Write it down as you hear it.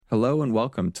Hello and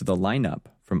welcome to The Lineup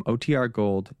from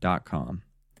OTRGold.com.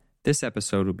 This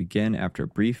episode will begin after a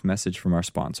brief message from our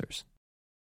sponsors.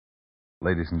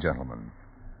 Ladies and gentlemen,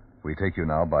 we take you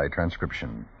now by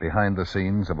transcription behind the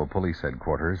scenes of a police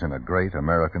headquarters in a great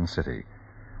American city,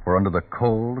 where under the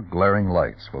cold, glaring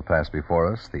lights will pass before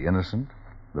us the innocent,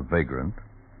 the vagrant,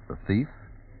 the thief,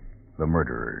 the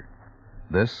murderer.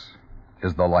 This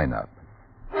is The Lineup.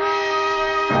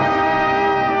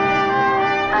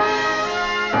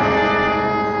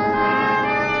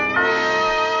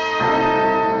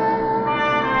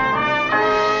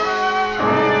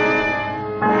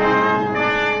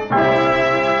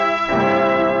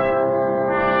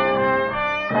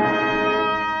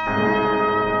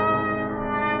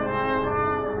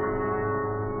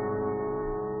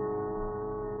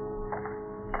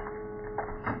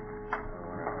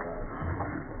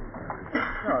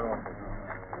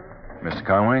 Mr.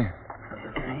 Conway?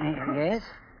 Yes,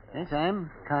 I'm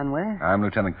Conway. I'm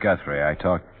Lieutenant Guthrie. I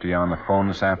talked to you on the phone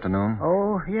this afternoon.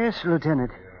 Oh, yes,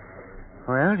 Lieutenant.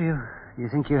 Well, do you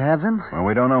think you have them? Well,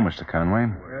 we don't know, Mr.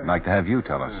 Conway. I'd like to have you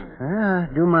tell us.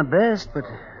 Do my best, but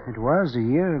it was a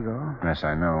year ago. Yes,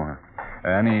 I know.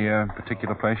 Any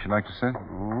particular place you'd like to sit?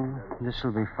 Oh,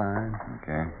 this'll be fine.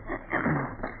 Okay.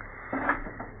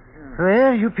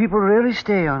 Well, you people really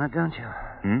stay on it, don't you?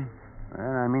 Hmm? Well,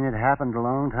 I mean, it happened a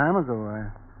long time ago. I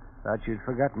thought you'd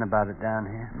forgotten about it down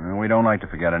here. Well, we don't like to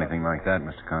forget anything like that,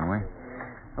 Mr. Conway.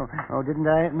 Oh, didn't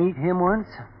I meet him once?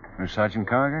 Sergeant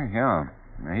Carger?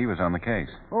 Yeah. He was on the case.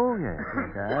 Oh, yes,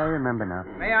 I remember now.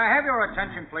 May I have your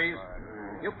attention, please?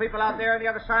 You people out there on the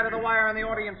other side of the wire in the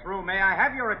audience room, may I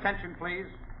have your attention, please?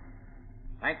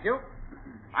 Thank you.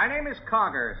 My name is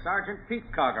Carger, Sergeant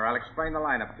Pete Carger. I'll explain the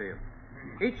lineup to you.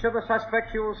 Each of the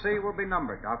suspects you will see will be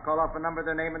numbered. I'll call off a number,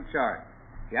 their name, and charge.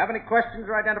 If you have any questions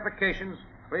or identifications,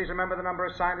 please remember the number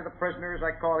assigned to the prisoner as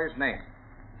I call his name.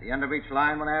 At the end of each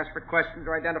line, when I ask for questions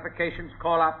or identifications,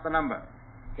 call out the number.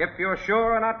 If you're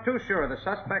sure or not too sure of the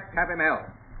suspect, have him held.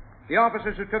 The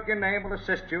officers who took your name will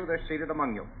assist you. They're seated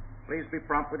among you. Please be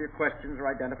prompt with your questions or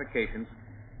identifications.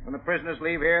 When the prisoners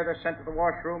leave here, they're sent to the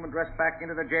washroom and dressed back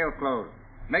into their jail clothes.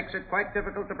 Makes it quite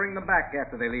difficult to bring them back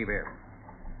after they leave here.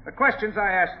 The questions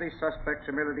I ask these suspects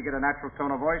are merely to get a natural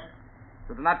tone of voice,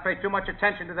 so do not pay too much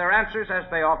attention to their answers, as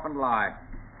they often lie.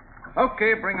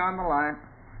 Okay, bring on the line.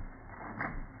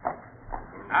 All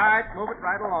right, move it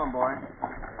right along, boy.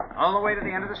 All the way to the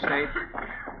end of the stage.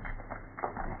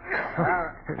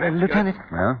 Lieutenant,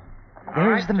 Yeah?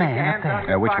 there's the man up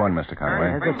there. Which one, Mr.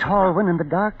 Conway? The tall one in the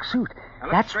dark suit.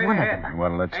 That's one of them.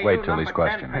 Well, let's wait till he's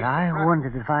questioned. But I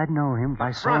wondered if I'd know him if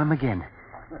I saw him again.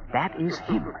 That is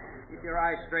him. Keep your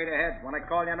eyes straight ahead. When I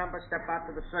call your number, step out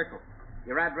to the circle.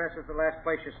 Your address is the last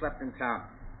place you slept in town.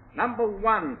 Number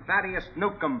 1, Thaddeus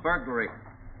Newcomb, burglary.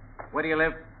 Where do you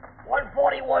live?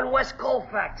 141 West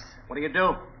Colfax. What do you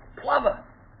do? Plumber.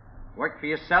 Work for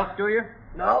yourself, do you?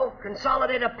 No,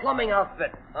 Consolidated Plumbing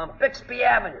Outfit on Bixby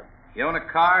Avenue. You own a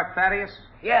car, Thaddeus?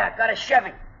 Yeah, got a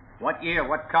Chevy. What year?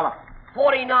 What color?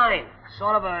 49.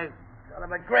 Sort of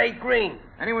a gray-green.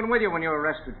 Anyone with you when you were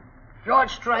arrested?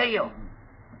 George Trujillo.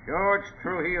 George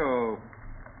Trujillo.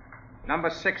 Number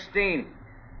 16.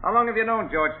 How long have you known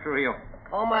George Trujillo?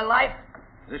 All my life.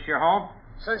 Is this your home?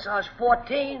 Since I was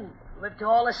 14. Lived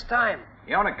all this time.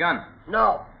 You own a gun?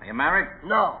 No. Are you married?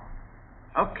 No.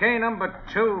 Okay, number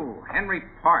 2, Henry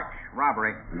Parch,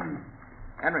 robbery.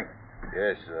 Henry,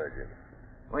 Yes, Sergeant.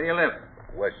 where do you live?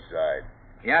 West Side.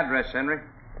 The address, Henry.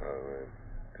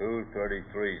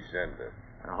 233 Zenda.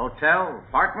 A hotel,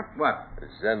 apartment, what?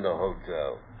 Zenda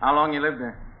Hotel. How long you lived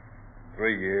there?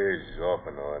 3 years, off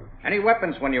and on. Any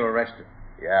weapons when you were arrested?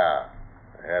 Yeah,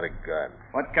 I had a gun.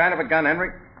 What kind of a gun,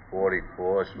 Henry?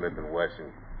 44 Smith &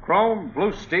 Wesson. Chrome,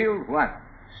 blue steel, what?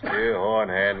 Steel horn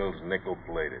handles,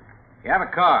 nickel-plated. You have a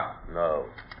car? No.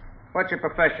 What's your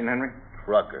profession, Henry?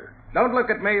 Trucker. Don't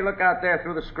look at me. Look out there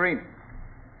through the screen.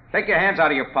 Take your hands out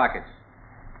of your pockets.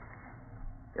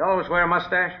 You always wear a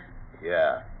mustache?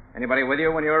 Yeah. Anybody with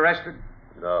you when you were arrested?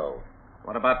 No.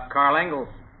 What about Carl Engels?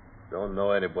 Don't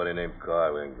know anybody named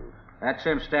Carl Ingalls. That's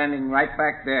him standing right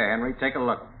back there, Henry. Take a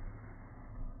look.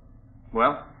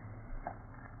 Well?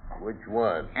 Which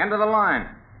one? End of the line.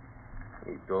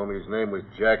 He told me his name was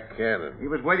Jack Cannon. He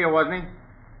was with you, wasn't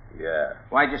he? Yeah.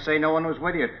 Why'd you say no one was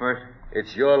with you at first?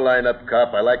 It's your lineup,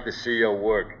 cop. I like to see your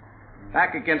work.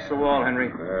 Back against the wall, Henry.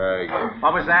 Yeah.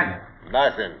 What was that?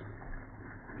 Nothing.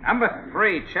 Number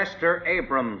 3, Chester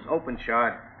Abrams, open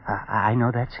shot. I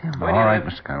know that's him. All right,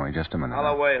 Mr. Conway, just a minute.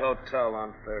 Holloway Hotel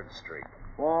on 3rd Street.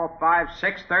 4, 5,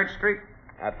 6, 3rd Street?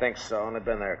 I think so, and I've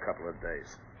been there a couple of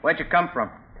days. Where'd you come from?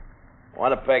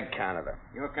 Winnipeg, Canada.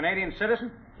 You a Canadian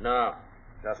citizen? No.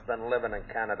 Just been living in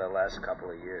Canada the last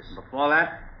couple of years. Before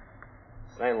that?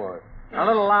 St. Louis. A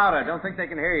little louder. Don't think they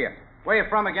can hear you. Where you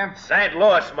from again? St.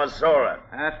 Louis, Missouri.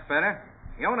 That's better.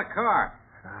 You own a car.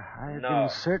 I've No. been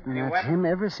certain You that's went? him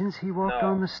ever since he walked No.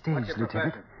 on the What's stage, your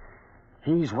Lieutenant. profession?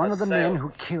 He's one of the Sailor. men who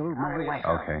killed my wife.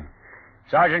 Okay.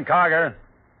 Sergeant Carger,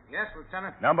 Yes,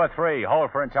 Lieutenant. number 3,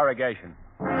 hold for interrogation.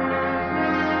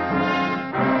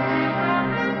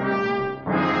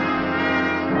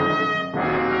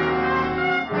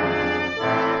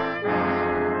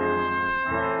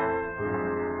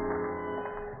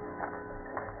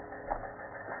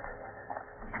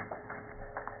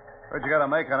 Heard you got a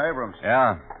make on Abrams.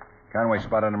 Yeah. Conway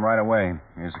spotted him right away.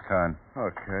 Here's the card.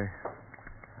 Okay.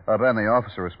 Ben, the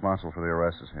officer responsible for the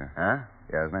arrest is here. Huh?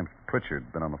 Yeah, his name's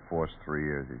Pritchard. Been on the force 3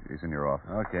 years. He's in your office.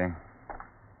 Okay.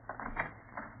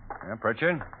 Yeah,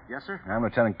 Pritchard? Yes, sir? I'm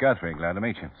Lieutenant Guthrie. Glad to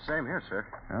meet you. Same here, sir.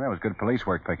 Well, that was good police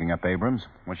work picking up Abrams.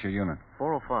 What's your unit?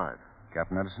 405.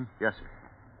 Captain Edison? Yes, sir.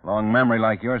 Long memory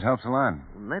like yours helps a lot.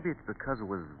 Maybe it's because it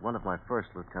was one of my first,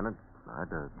 Lieutenant. I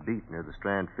had a beat near the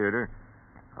Strand Theater.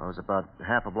 I was about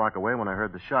half a block away when I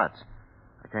heard the shots.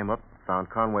 I came up, found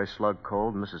Conway slugged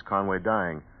cold, and Mrs. Conway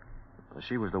dying.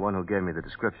 She was the one who gave me the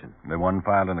description. The one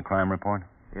filed in the crime report?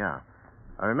 Yeah.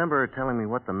 I remember her telling me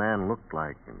what the man looked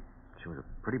like, and she was a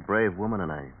pretty brave woman,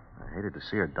 and I hated to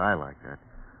see her die like that.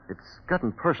 It's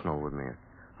gotten personal with me.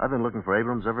 I've been looking for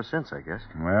Abrams ever since, I guess.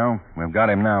 Well, we've got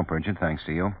him now, Pritchard, thanks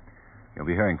to you. You'll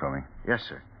be hearing from me. Yes,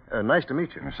 sir. Nice to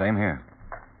meet you. Same here.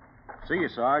 See you,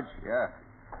 Sarge. Yeah.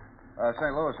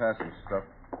 St. Louis has some stuff.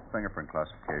 Fingerprint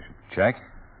classification. Check?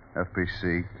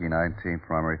 FPC, key 19,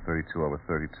 primary 32 over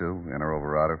 32, inner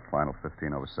over outer, final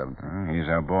 15 over 17. He's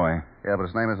our boy. Yeah, but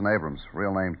his name isn't Abrams.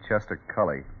 Real name Chester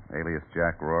Cully, alias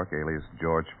Jack Rourke, alias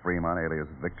George Fremont, alias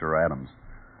Victor Adams.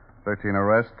 13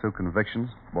 arrests, 2 convictions,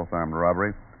 both armed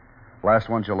robbery. Last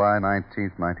one, July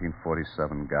 19th,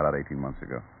 1947. Got out 18 months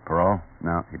ago. Parole?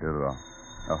 No, he did it all.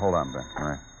 Hold on, Ben. All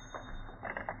right.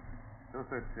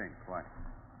 213, quiet.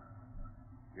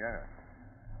 Yeah.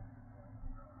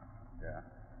 Yeah.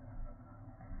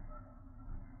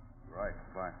 Right,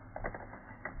 fine.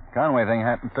 Conway thing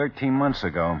happened 13 months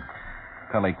ago.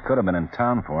 Cully could have been in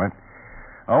town for it.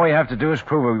 All we have to do is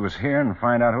prove he was here and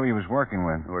find out who he was working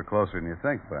with. We're closer than you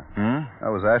think, Ben. Hmm? That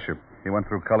was Asher. He went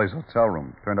through Cully's hotel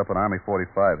room, turned up an Army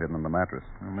 45 hidden in the mattress.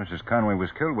 Well, Mrs. Conway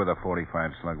was killed with a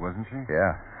 .45 slug, wasn't she?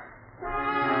 Yeah.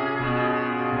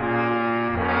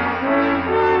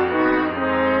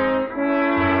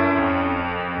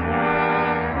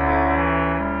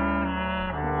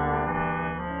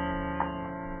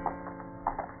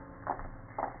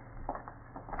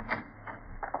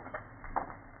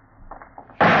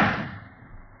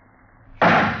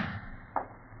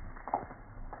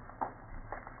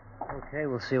 Okay,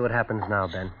 we'll see what happens now,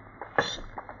 Ben.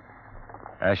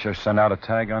 Asher sent out a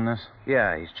tag on this?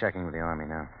 Yeah, he's checking with the Army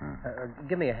now.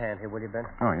 Give me a hand here, will you, Ben?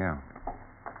 Oh, yeah.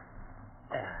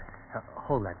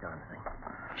 Hold that darn thing.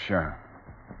 Sure.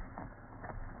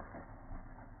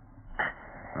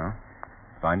 Huh?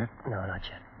 Find it? No, not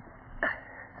yet.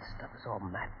 This stuff is all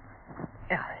matte.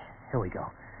 Yeah, here we go.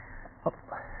 Oh,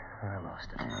 I lost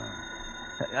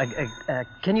it.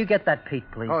 Can you get that Pete,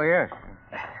 please? Oh, yes.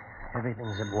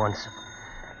 Everything's at once.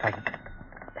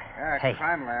 Hey,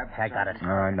 Crime lab. I got it. All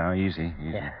right, now, easy.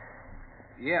 Yeah.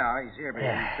 Yeah, he's here, but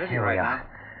Yeah, he's busy here right we are. now.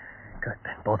 Good,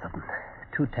 Ben. Both of them.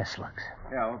 2 test slugs.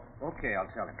 Yeah, okay, I'll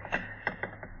tell him.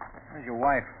 Where's your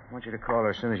wife? I want you to call her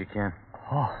as soon as you can.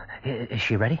 Oh, is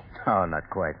she ready? Oh, not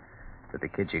quite. But the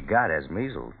kid you got has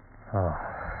measles. Oh.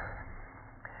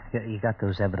 You got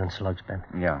those evidence slugs, Ben?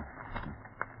 Yeah.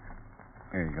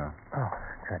 Here you go. Oh,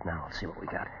 good. Now, let's see what we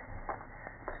got.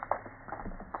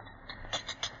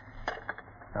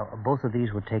 Now, both of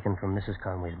these were taken from Mrs.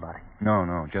 Conway's body.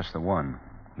 No, just the one.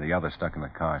 The other stuck in the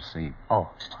car seat. Oh,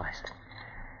 I see.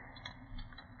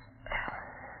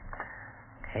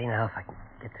 Okay, now if I can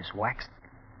get this waxed.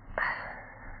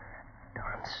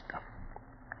 Darn stuff.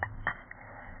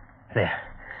 There.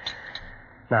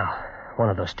 Now, one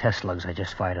of those test slugs I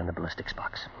just fired in the ballistics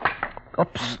box.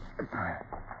 Oops.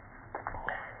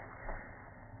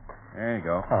 There you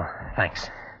go. Oh, thanks.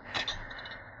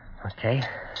 Okay.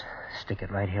 Stick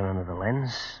it right here under the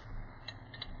lens.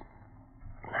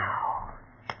 Now.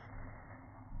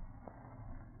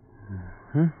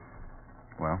 Mm-hmm.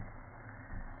 Well?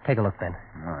 Take a look, Ben.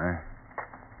 All right.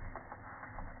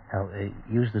 Now,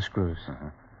 use the screws. Uh-huh.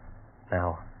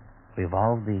 Now,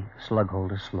 revolve the slug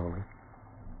holder slowly.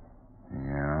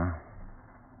 Yeah.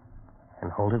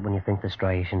 And hold it when you think the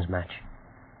striations match.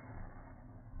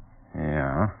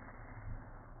 Yeah.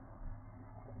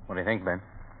 What do you think, Ben?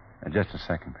 Just a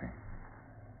second, Pete.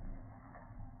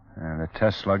 The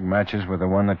test slug matches with the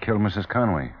one that killed Mrs.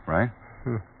 Conway, right?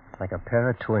 Like a pair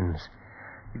of twins.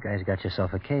 You guys got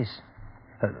yourself a case.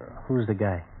 Who's the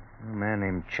guy? A man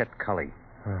named Chet Cully.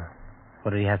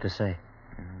 What did he have to say?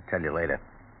 I'll tell you later.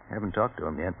 Haven't talked to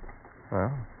him yet.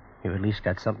 Well, you've at least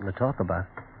got something to talk about.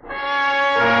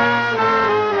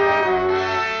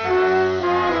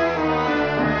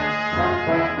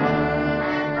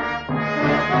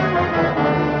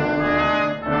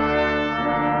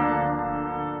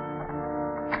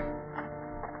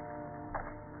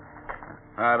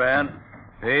 Hi, Ben.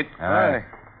 Pete. Hi.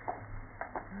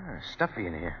 Stuffy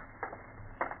in here.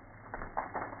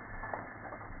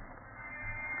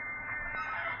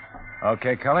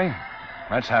 Okay, Cully.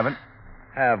 Let's have it.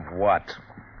 Have what?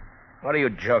 What are you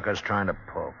jokers trying to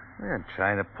pull? We're not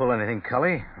trying to pull anything,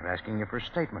 Cully. We're asking you for a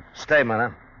statement. Statement, huh?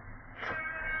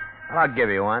 Well, I'll give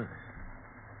you one.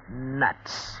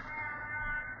 Nuts.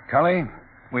 Cully,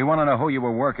 we want to know who you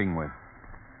were working with.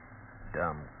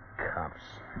 Dumb cops.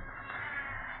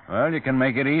 Well, you can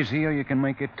make it easy or you can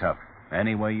make it tough.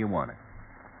 Any way you want it.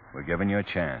 We're giving you a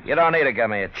chance. You don't need to give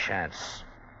me a chance.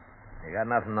 You got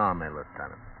nothing on me,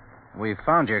 Lieutenant. We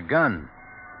found your gun.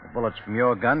 The bullets from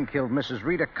your gun killed Mrs.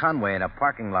 Rita Conway in a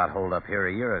parking lot holdup here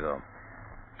a year ago.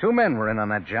 2 men were in on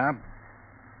that job.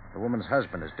 The woman's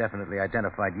husband has definitely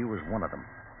identified you as one of them.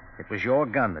 It was your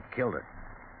gun that killed her.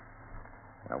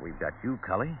 Well, we've got you,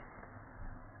 Cully.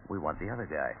 We want the other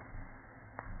guy.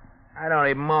 I don't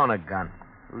even own a gun.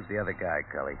 Who's the other guy,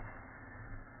 Cully?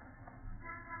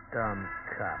 Dumb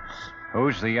cops.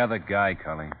 Who's the other guy,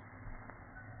 Cully?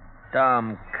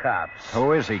 Dumb cops.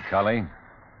 Who is he, Cully?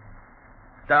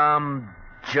 Dumb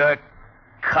jerk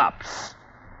cops.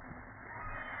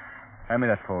 Hand me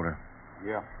that folder.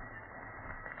 Yeah.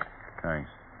 Thanks.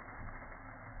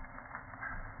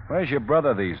 Where's your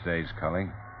brother these days, Cully?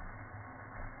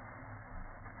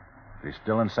 Is he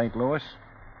still in St. Louis?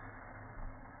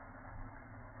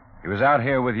 He was out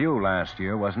here with you last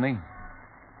year, wasn't he?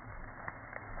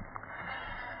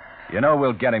 You know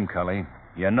we'll get him, Cully.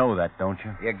 You know that, don't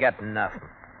you? You get nothing.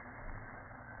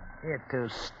 You're too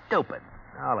stupid,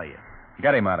 all of you.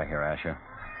 Get him out of here, Asher.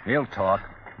 He'll talk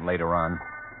later on.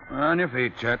 On your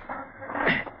feet, Chet.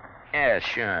 Yeah,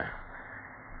 sure.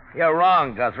 You're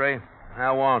wrong, Guthrie.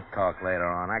 I won't talk later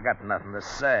on. I got nothing to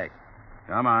say.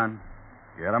 Come on.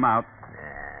 Get him out.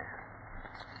 Yeah.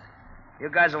 You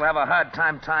guys will have a hard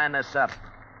time tying this up.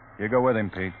 You go with him,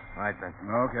 Pete. Right then.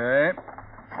 Okay.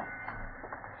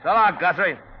 So long,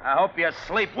 Guthrie. I hope you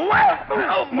sleep well.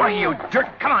 Oh, what are you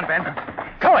jerk? Come on, Ben.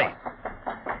 Cully!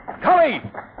 Cully!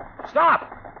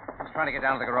 Stop! He's trying to get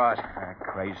down to the garage. That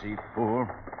crazy fool.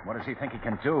 What does he think he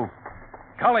can do?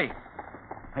 Cully!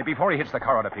 Hey, before he hits the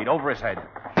car out of Pete, over his head.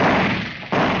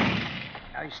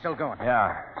 Now he's still going.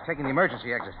 Yeah. He's taking the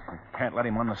emergency exit. Can't let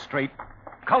him on the street.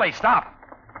 Cully, stop!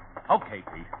 Okay,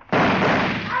 Pete.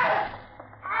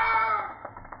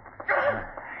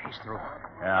 He's through.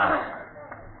 Yeah.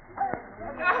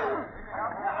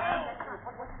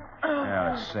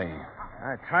 Yeah, let's see.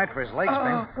 I tried for his legs,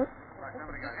 Ben.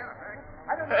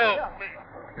 Help me.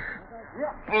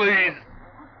 Please.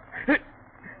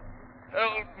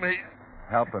 Help me.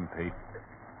 Help him, Pete.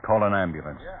 Call an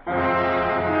ambulance.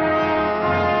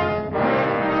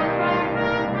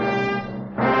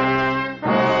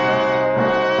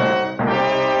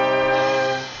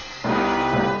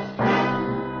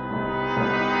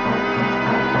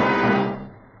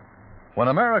 When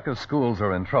America's schools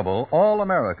are in trouble, all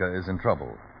America is in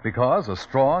trouble. Because a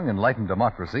strong, enlightened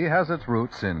democracy has its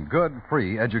roots in good,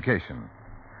 free education.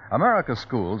 America's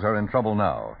schools are in trouble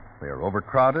now. They are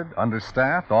overcrowded,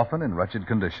 understaffed, often in wretched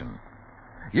condition.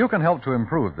 You can help to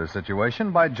improve this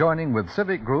situation by joining with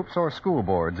civic groups or school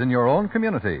boards in your own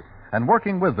community and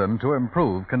working with them to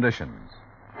improve conditions.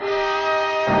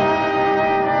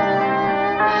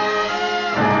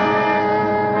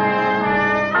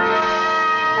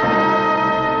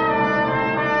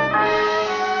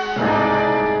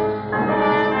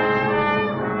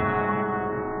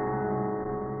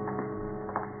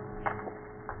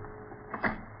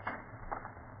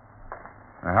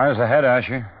 How's the head,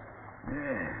 Asher?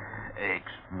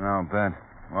 Aches. No, bet.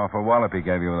 Awful wallop he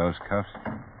gave you with those cuffs.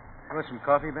 You want some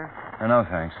coffee, Ben? No,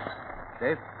 thanks.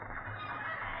 Dave?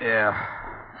 Yeah.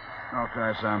 I'll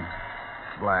try some.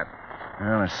 Black.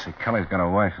 Well, let's see. Cully's got a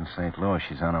wife in St. Louis.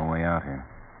 She's on her way out here.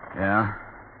 Yeah?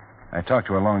 I talked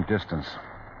to her long distance.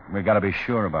 We got to be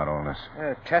sure about all this.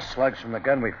 Test slugs from the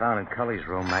gun we found in Cully's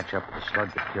room match up with the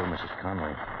slug that killed Mrs.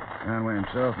 Conway. Conway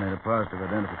himself made a positive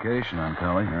identification on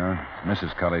Cully. Yeah.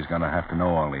 Mrs. Cully's going to have to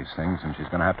know all these things, and she's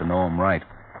going to have to know them right.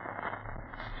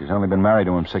 She's only been married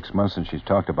to him 6 months, and she's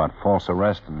talked about false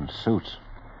arrest and suits.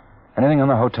 Anything on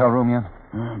the hotel room yet?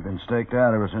 Been staked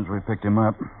out ever since we picked him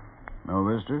up. No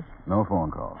visitors, no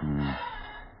phone calls.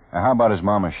 How about his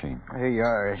mama sheet? Here you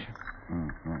are, Ish.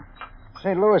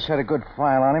 St. Louis had a good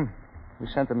file on him. We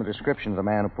sent them a description of the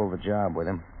man who pulled the job with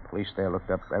him. Police there looked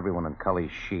up everyone on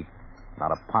Cully's sheet.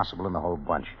 Not a possible in the whole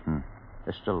bunch.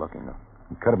 They're still looking, though.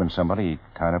 It could have been somebody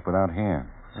tied up without hair.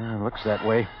 Looks that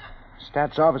way.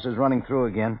 Stats officer's running through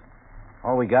again.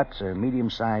 All we got's a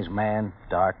medium-sized man,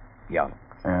 dark, young.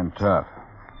 And tough.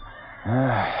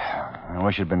 I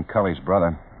wish it'd been Cully's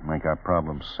brother. Make our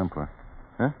problems simpler.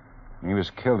 Huh? He was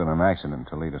killed in an accident in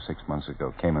Toledo 6 months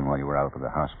ago. Came in while you were out at the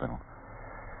hospital.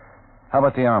 How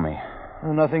about the Army?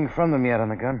 Nothing from them yet on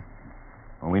the gun.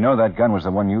 Well, we know that gun was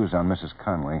the one used on Mrs.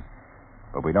 Conway,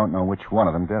 but we don't know which one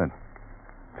of them did it.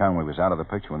 Conway was out of the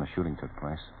picture when the shooting took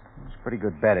place. It's a pretty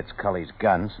good bet it's Cully's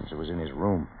gun, since it was in his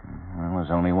room. Well,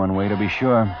 there's only one way to be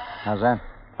sure. How's that?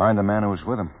 Find the man who was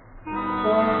with him.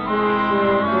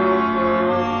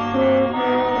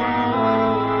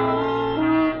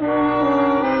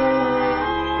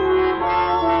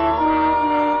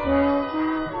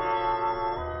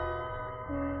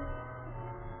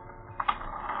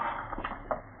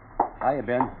 Hiya,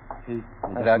 Ben. Hey,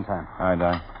 Doug. Hi,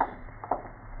 Doc.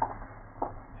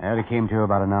 He came to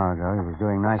about an hour ago. He was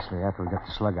doing nicely after we got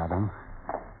the slug out of him.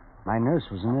 My nurse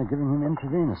was in there giving him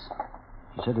intravenous.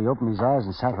 She said he opened his eyes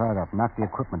and sat right up, knocked the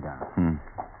equipment down.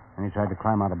 Then he tried to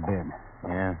climb out of bed.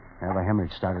 Yeah. Well, the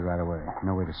hemorrhage started right away.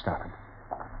 No way to stop it.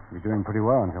 He was doing pretty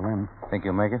well until then. Think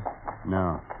you'll make it?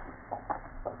 No.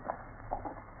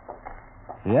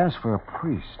 He asked for a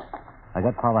priest. I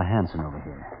got Father Hanson over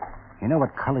here. You know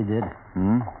what Cully did?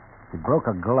 He broke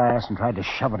a glass and tried to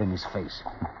shove it in his face.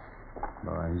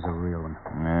 Boy, he's a real one.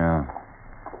 Yeah.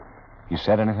 You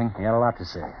said anything? He had a lot to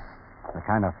say. The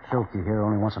kind of filth you hear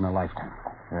only once in a lifetime.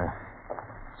 Yeah.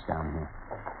 It's down here.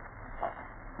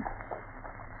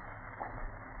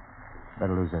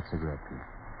 Better lose that cigarette, Pete.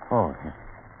 Oh, yeah.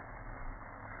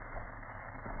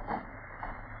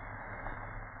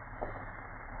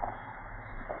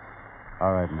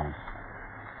 All right, man.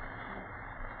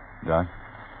 Doc?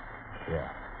 Yeah.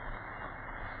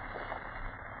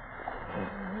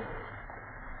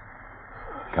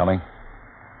 Cully?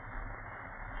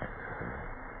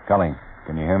 Cully,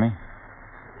 can you hear me?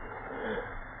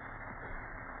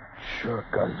 Sure,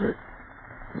 Guzzler.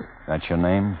 That's your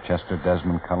name, Chester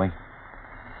Desmond Cully?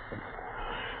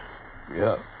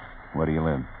 Yeah. Where do you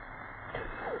live?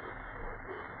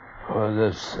 Oh,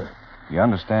 this. You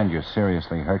understand you're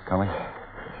seriously hurt, Cully?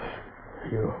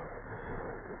 You're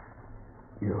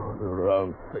the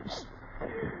wrong place.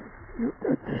 You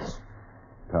did this.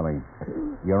 Cully,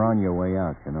 you're on your way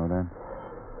out, you know that?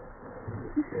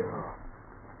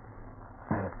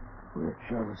 Yeah. Wish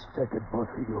I was taking both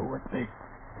of you with me.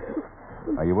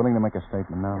 Are you willing to make a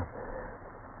statement now?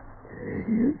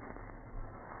 You.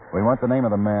 We want the name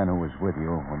of the man who was with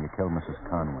you when you killed Mrs.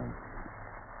 Conway.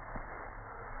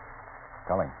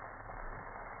 Cully?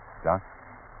 Doc?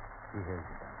 He hears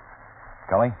you, Doc.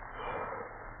 Cully?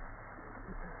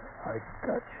 I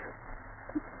got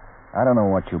you. I don't know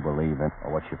what you believe in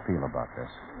or what you feel about this.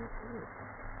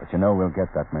 But you know we'll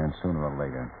get that man sooner or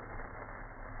later.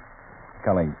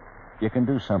 Cully, you can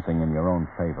do something in your own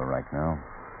favor right now.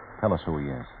 Tell us who he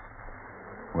is.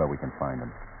 Where we can find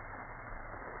him.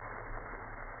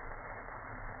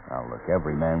 Now, look,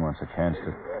 every man wants a chance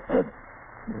to...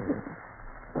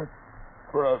 That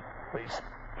broad face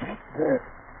there.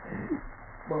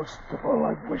 Most of all,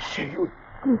 I wish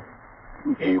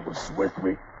he was with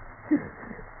me.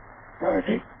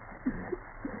 Daddy.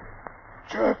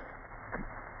 Chuck.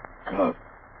 Come.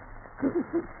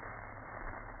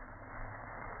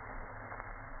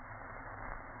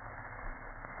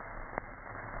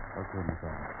 Okay, Miss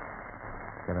Adams.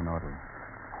 Get an order.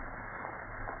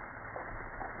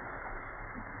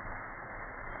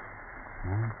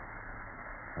 Well,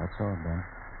 that's all, Ben.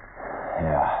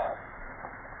 Yeah.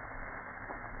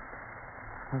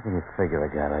 How can you figure a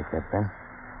guy like that, Ben?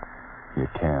 You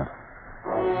can't.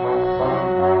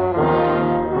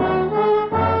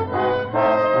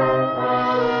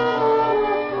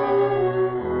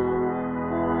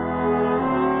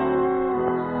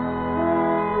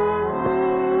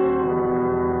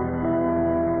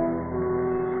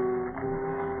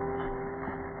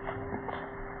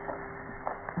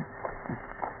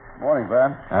 Morning,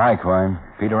 Ben. Hi, Quine.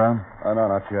 Pete around? Oh, no,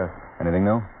 not yet. Anything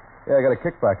new? Yeah, I got a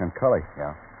kickback on Cully.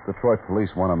 Yeah? Detroit police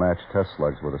want to match test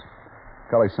slugs with us.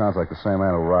 Cully sounds like the same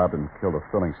man who robbed and killed a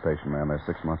filling station man there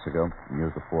 6 months ago and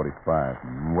used a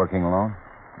 .45. Working alone?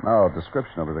 No, a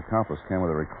description of his accomplice came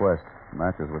with a request.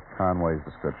 Matches with Conway's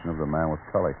description of the man with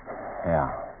Cully.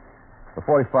 Yeah. The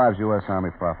 45's U.S.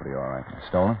 Army property, all right.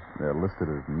 Stolen? They're listed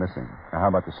as missing. Now, how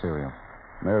about the serial?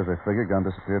 There's they figure gun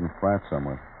disappeared in flat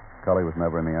somewhere. Cully was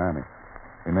never in the Army.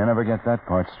 We may never get that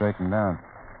part straightened out,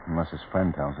 unless his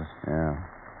friend tells us. Yeah.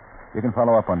 You can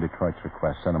follow up on Detroit's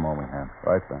request. Send him all we have.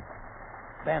 Right, then.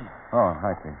 Ben, Oh,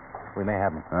 hi, Pete. We may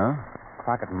have him. Huh?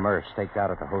 Crockett and Murr staked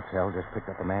out at the hotel. Just picked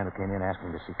up a man who came in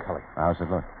asking to see Cully. How's it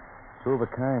look? Two of a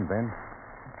kind, Ben.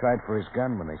 Tried for his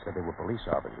gun when they said they were police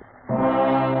officers.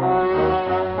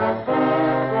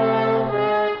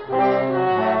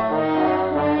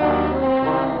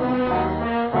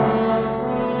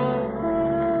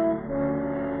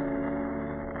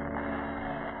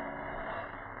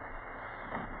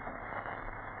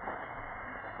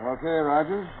 Okay,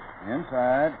 Rogers.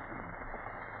 Inside.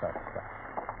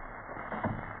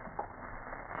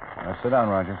 Now, sit down,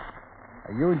 Roger.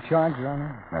 Are you in charge, Your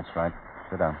Honor? That's right.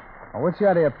 Sit down. Now, what's the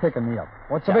idea of picking me up?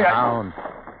 What's the big idea? Down.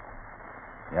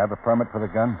 You have a permit for the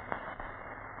gun?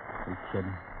 You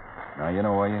kidding? Now you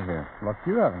know why you're here. Look,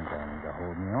 you haven't got anything to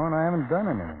hold me on. I haven't done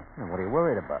anything. What are you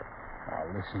worried about? Oh,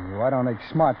 listen, you. I don't take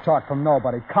smart talk from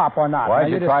nobody, cop or not. Why'd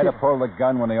Now, you just try keep- to pull the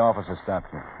gun when the officer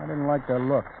stopped you? I didn't like their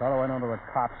looks. How do I know there were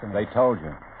cops in They there? told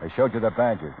you. They showed you the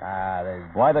badges. They...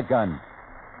 Why the gun?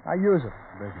 I use it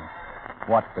for business.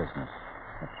 What business?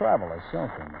 I travel. I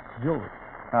sell things. Jewelry.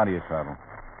 How do you travel?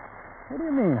 What do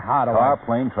you mean, how do Car,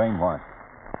 plane, train, what?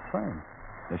 Train.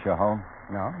 This your home?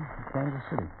 No, Kansas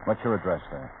City. What's your address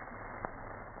there?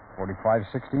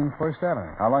 4516 First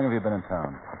Avenue. How long have you been in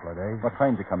town? A couple of days. What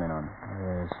train did you come in on?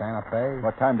 Santa Fe.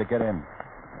 What time to get in?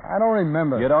 I don't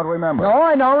remember. You don't remember? No,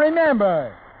 I don't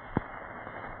remember.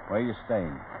 Where are you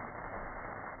staying?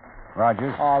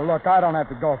 Rogers? Oh, look, I don't have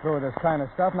to go through this kind of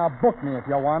stuff. Now, book me if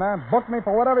you want to. Book me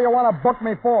for whatever you want to book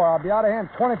me for. I'll be out of here in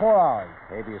 24 hours.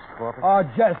 Habeas corpus? Oh,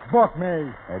 just book me.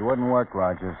 It wouldn't work,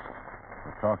 Rogers.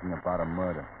 We're talking about a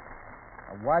murder.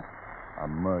 A what? A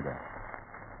murder.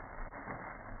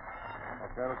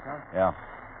 Okay, Lieutenant? Yeah.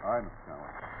 All right, Mr. Conway.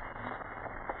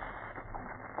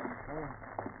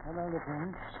 Hello,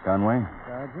 Lieutenant. Mr. Conway?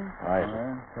 Sergeant. Hi.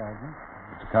 Sergeant.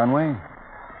 Mr. Conway?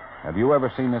 Have you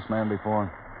ever seen this man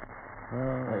before?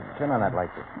 Turn on that light,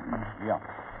 please. Yeah.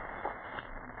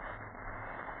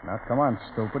 Now, come on,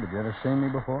 stupid. Have you ever seen me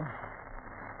before?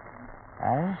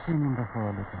 I've seen him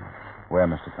before, Lieutenant. Where,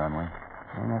 Mr. Conway?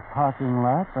 In a parking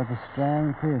lot by the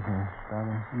Strand Theater about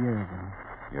a year ago.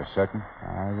 You're certain?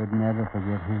 I would never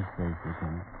forget his face,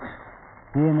 Lieutenant.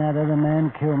 He and that other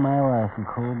man killed my wife in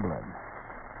cold blood.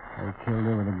 They killed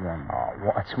her with a gun. Oh,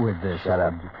 what's with this? Shut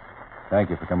up. Thank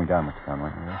you for coming down, Mr.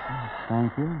 Conway. Yes, sir.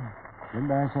 Thank you.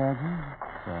 Goodbye, Sergeant.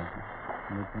 Sergeant.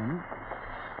 Lieutenant.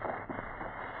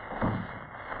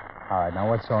 All right, now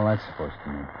what's all that supposed to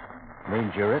mean?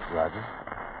 Means you're it, Roger.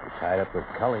 You're tied up with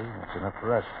Cully. That's enough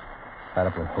for us. Tied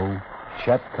up with who?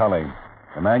 Chet Cully.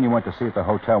 The man you went to see at the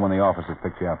hotel when the officers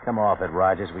picked you up. Come off it,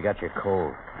 Rogers. We got your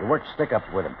cold. You worked stick-ups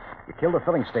with him. You killed a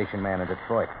filling station man in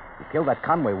Detroit. You killed that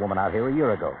Conway woman out here a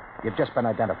year ago. You've just been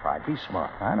identified. Be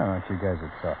smart. I don't know what you guys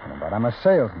are talking about. I'm a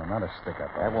salesman, not a stick-up.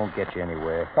 That won't get you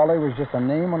anywhere. Cully was just a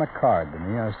name on a card to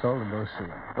me. I was told to go see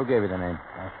him. Who gave you the name?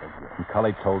 I forget. And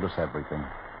Cully told us everything.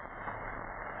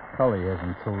 Cully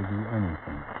hasn't told you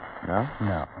anything. No?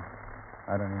 No.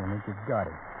 I don't even think you've got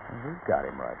it. We've got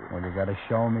him, Roger. Well, you got to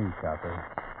show me, copper.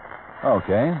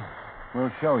 Okay.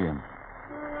 We'll show you.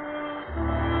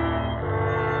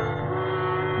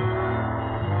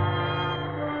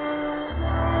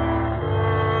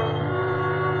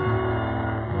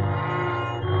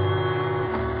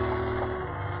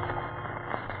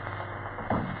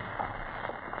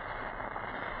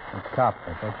 Cop,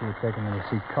 I thought you were taking him to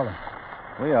see Cully.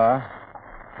 We are.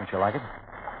 Don't you like it?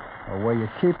 Well, where you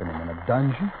keeping him? In a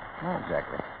dungeon? Not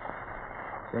exactly.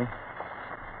 See?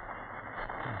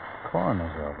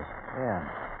 Coroner's office. Yeah.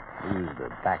 We use the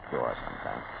back door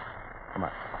sometimes. Come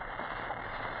on.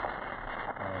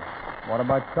 What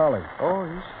about Cully? Oh,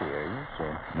 he's here. You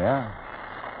see. Yeah.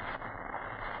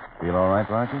 Feel all right,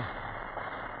 Rogers?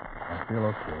 I feel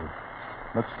okay.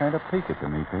 Looks kind of peaked to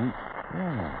me, Pete.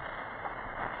 Yeah.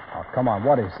 Oh, come on.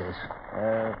 What is this?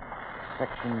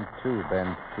 Section 2,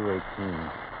 Ben, 218.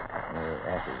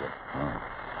 Ashes it. Oh.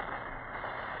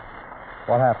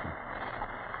 What happened?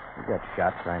 He got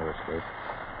shot trying to escape.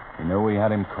 He knew we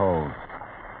had him cold.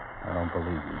 I don't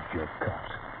believe you, jerk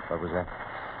cops. What was that?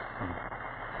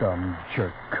 Dumb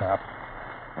jerk cop.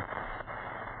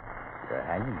 You're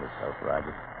hanging yourself,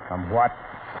 Roger. I'm what?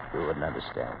 You wouldn't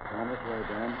understand. Down this way,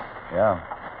 Ben. Yeah.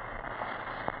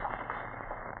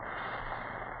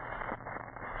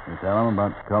 You tell him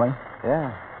about Cully?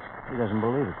 Yeah. He doesn't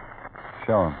believe it.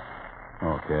 Show him.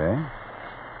 Okay.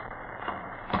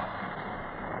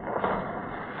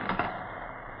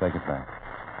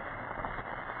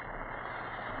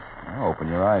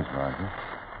 Open your eyes, Rogers.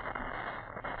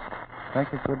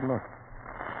 Take a good look.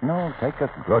 No, take a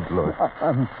good look.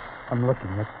 I'm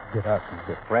looking. Let's get out.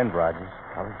 Your friend, Rogers.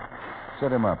 Cully.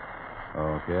 Sit him up.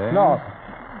 Okay. No.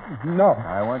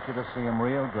 I want you to see him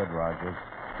real good, Rogers.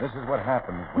 This is what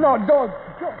happens when... No, don't.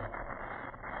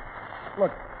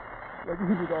 Look,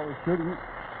 he did all the shooting.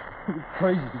 He was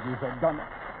crazy to do so done it.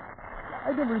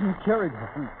 I never even carried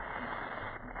weapons.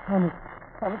 Honest,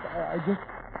 I just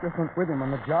went with him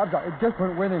on the jobs. I just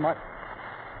went with him. I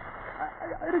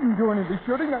didn't do any of the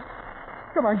shooting.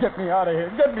 Come on, get me out of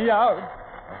here. Get me out.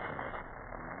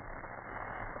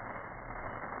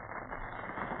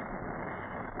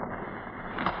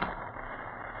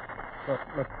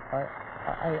 Look,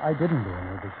 I didn't do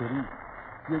any of the shooting.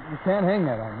 You can't hang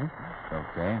that on me.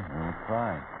 Okay, we'll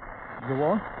try. You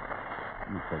won't?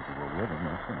 You said you were with him,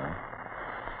 that's enough.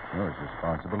 You're as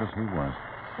responsible as he was.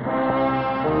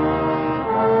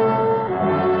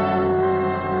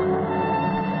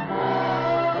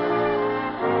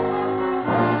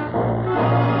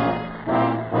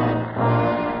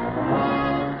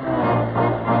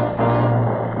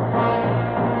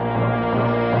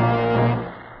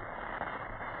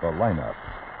 The lineup.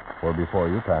 For before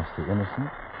you pass the innocent,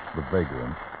 the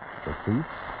vagrant, the thief,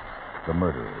 the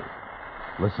murderer.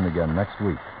 Listen again next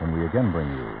week when we again bring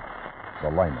you the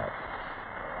lineup.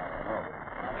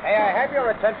 May I have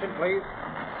your attention, please?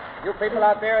 You people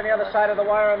out there on the other side of the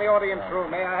wire in the audience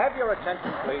room, may I have your attention,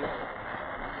 please?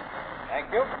 Thank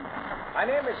you. My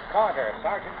name is Carter,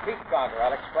 Sergeant Pete Carter.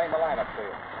 I'll explain the lineup to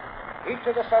you. Each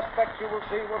of the suspects you will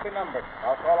see will be numbered.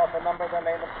 I'll call off the number, their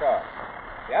name, and charge.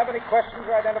 If you have any questions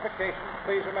or identifications,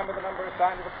 please remember the number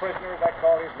assigned to the prisoner as I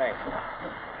call his name.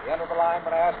 At the end of the line,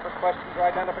 when I ask for questions or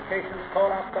identifications,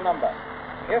 call out the number.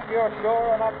 If you're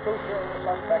sure or not too sure the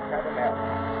suspect has a mail.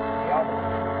 The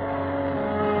officer.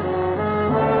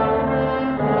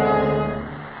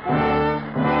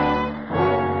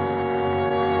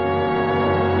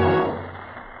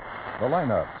 The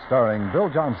lineup, starring Bill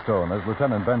Johnstone as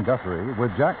Lieutenant Ben Guthrie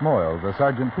with Jack Moyles as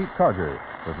Sergeant Pete Carter,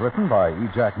 was written by E.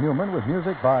 Jack Newman with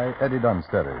music by Eddie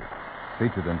Dunsteady.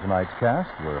 Featured in tonight's cast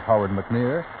were Howard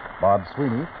McNear, Bob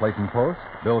Sweeney, Clayton Post,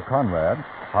 Bill Conrad,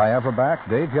 Hy Averback,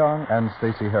 Dave Young, and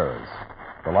Stacey Harris.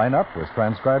 The lineup was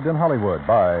transcribed in Hollywood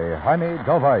by Jaime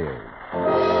Del Valle.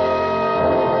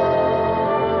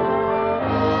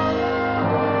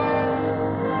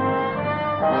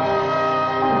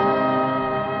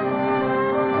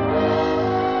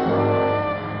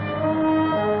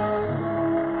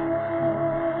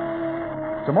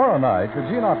 Tomorrow night, the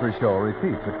Gene Autry Show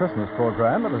repeats a Christmas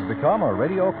program that has become a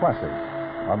radio classic.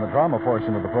 On the drama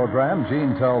portion of the program,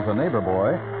 Gene tells a neighbor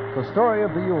boy the story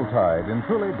of the Yuletide in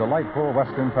truly delightful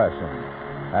Western fashion.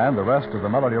 And the rest of the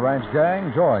Melody Ranch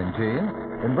gang join Gene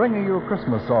in bringing you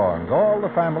Christmas songs all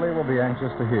the family will be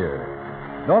anxious to hear.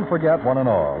 Don't forget, one and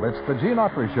all, it's the Gene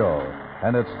Autry Show,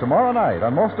 and it's tomorrow night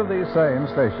on most of these same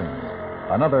stations.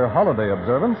 Another holiday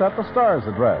observance at the Star's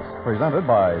Address, presented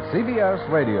by CBS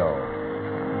Radio.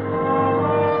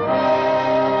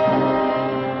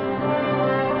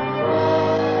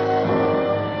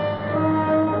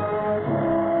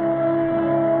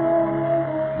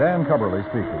 Dan Cubberly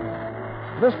speaking.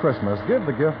 This Christmas, give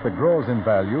the gift that grows in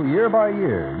value year by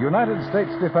year. United States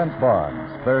Defense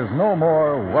Bonds. There's no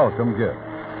more welcome gift.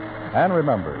 And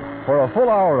remember, for a full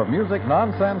hour of music,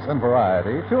 nonsense, and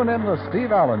variety, tune in the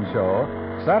Steve Allen Show,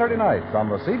 Saturday nights on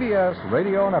the CBS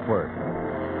Radio Network.